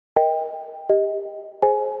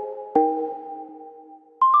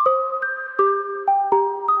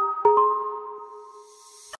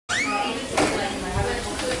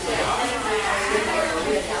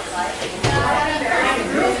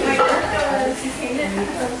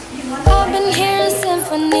been hearing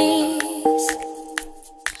symphonies.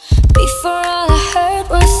 Before all I heard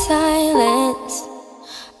was silence.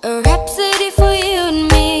 A rhapsody for you and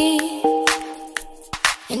me.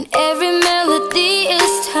 And every melody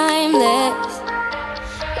is timeless.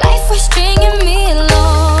 Life was stringing me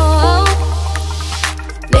along.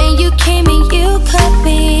 Then you came and you cut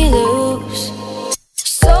me loose.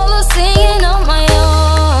 Solo singing on my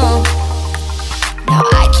own. Now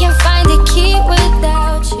I can't find a key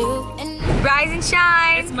without you. Rise and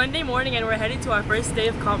shine! It's Monday morning and we're headed to our first day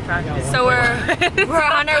of comp practice. So we're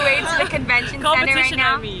on our way to the convention center right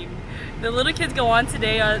now. I mean. The little kids go on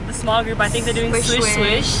today, the small group, I think they're doing Swish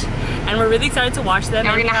Swish. And we're really excited to watch them.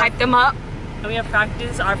 And we're gonna hype them up. And we have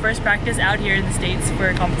practice, our first practice out here in the States for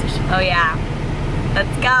a competition. Oh yeah.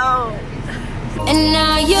 Let's go! And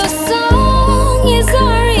now your song is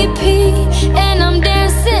on repeat, and I'm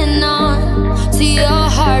dancing on to your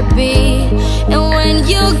heartbeat. And when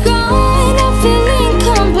you're gone, I feel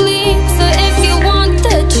incomplete. So if you want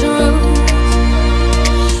the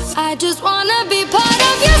truth, I just wanna be part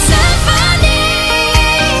of your symphony.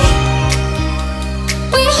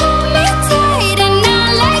 We hold me tight and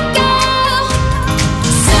not let go.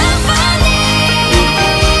 Symphony.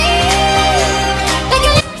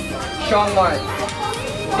 Strong march.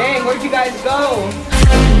 Dang, where'd you guys go?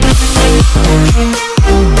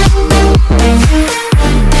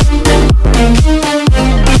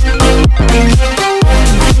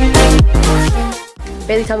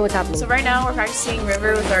 Bailey, tell me what's happening. So right now we're practicing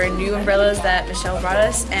river with our new umbrellas that Michelle brought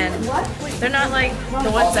us, and they're not like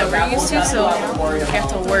the ones that we're used to, so we have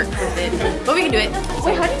to work with it. But we can do it.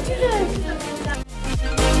 Wait, how did you do that?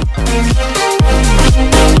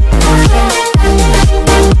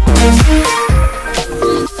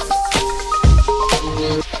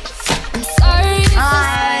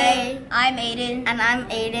 Hi, I'm Aiden, and I'm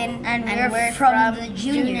Aiden, and we're from the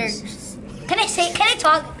juniors. Can I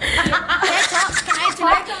talk? Can I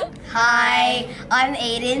talk? Hi, I'm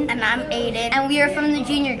Aiden, and I'm Aiden, and we are from the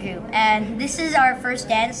junior group, and this is our first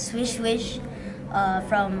dance, Swish Swish,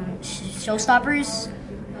 from Showstoppers,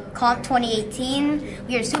 Comp 2018.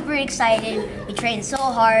 We are super excited. We trained so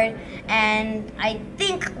hard, and I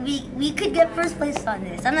think we could get first place on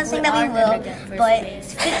this. I'm not saying that we will, but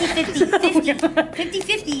it's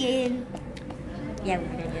 50-50 in. Yeah, we're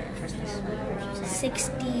gonna get first place.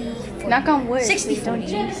 60. Knock on wood.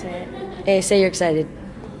 60-40. Hey, say you're excited.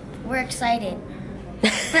 We're excited.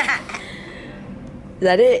 Is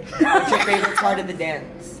that it? What's your favorite part of the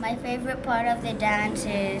dance? My favorite part of the dance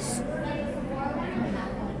is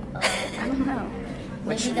I don't know.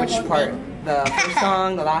 Which part? The first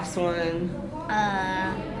song, the last one?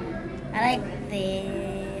 I like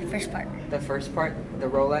the first part. The first part? The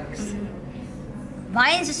Rolex?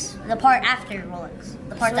 Mine's just the part after Rolex.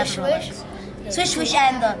 The part after Rolex. Swish Swish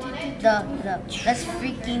and the that's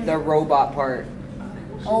freaking The robot part.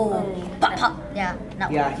 oh pop pop yeah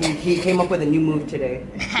that Yeah, he came up with a new move today.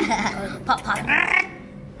 one. Pop pop.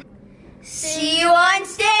 See you on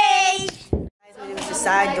stage. My name is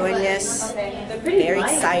Josiah doing this. Very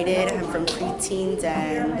excited. I'm from preteens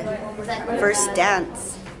and first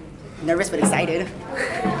dance. Nervous but excited.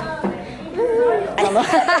 I don't know.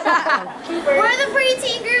 We're the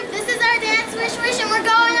preteen group. This is our dance Swish Swish, and we're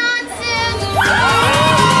going on soon.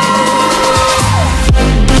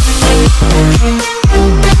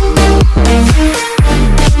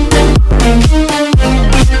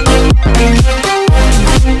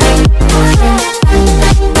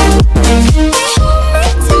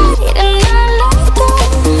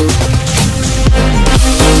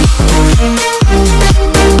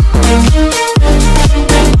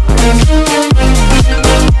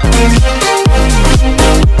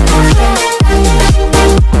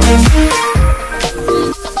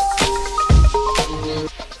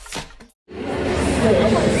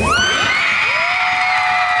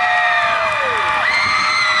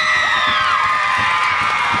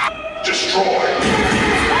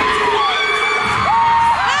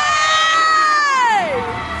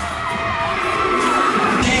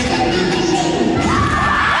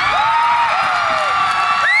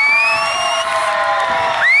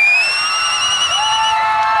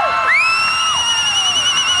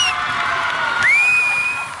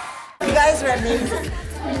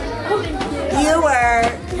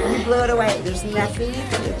 You blew it away. There's nothing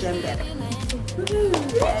that could have done better.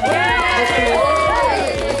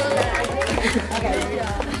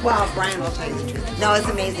 Wow, Brian will tell you the truth. No, it's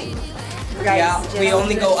amazing. You guys, Yeah, we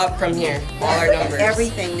only go up from here. All our numbers.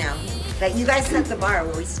 Everything now. Like you guys set the bar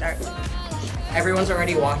where we start. Everyone's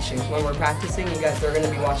already watching. When we're practicing, you guys are going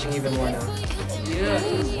to be watching even more now. Yeah.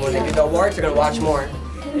 When they do the awards, they're going to watch more.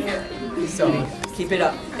 So, keep Keep it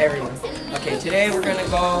up, everyone. Okay, today we're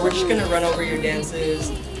just gonna run over your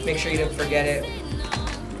dances. Make sure you didn't forget it,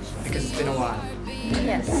 because it's been a while.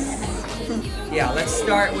 Yes. Yeah, let's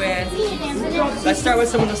start with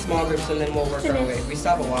some of the small groups and then we'll work our way. We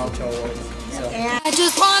still have a while to award. So. I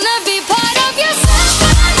just wanna be part of your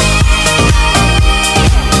symphony.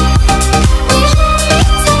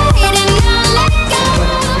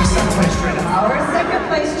 Our second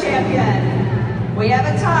place champion. We have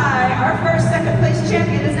a tie. Our first second place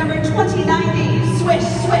champion is number 2090. Swish,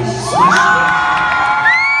 swish, swish.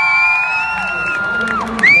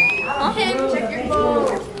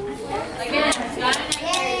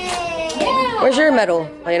 Where's your medal?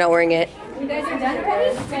 Oh, you're not wearing it. You guys are done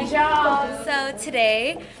already? Good job. So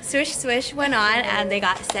today, Swish Swish went on and they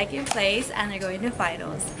got second place and they're going to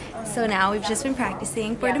finals. So now we've just been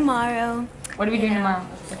practicing for tomorrow. What are we doing tomorrow?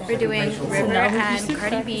 We're doing River and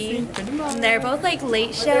Cardi B. And they're both like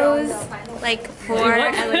late shows, like 4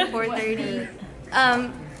 and like 4:30.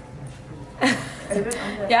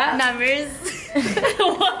 Yeah. Numbers.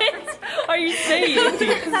 What are you saying?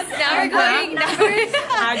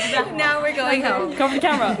 Now we're going home. Cover the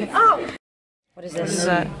camera. What is this?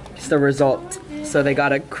 It's the result. So they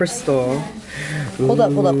got a crystal. Hold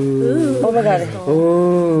up, hold up. Oh my god.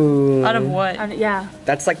 Ooh. Out of what? Yeah.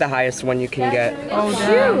 That's like the highest one you can get. Oh,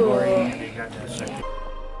 damn.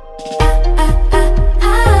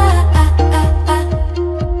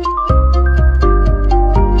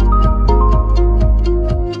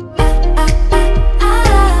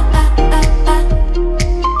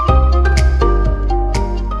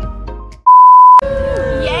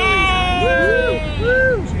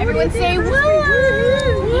 Everyone say woo!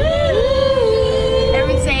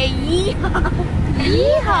 Everyone say yeehaw!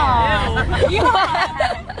 Yeehaw! Yeehaw!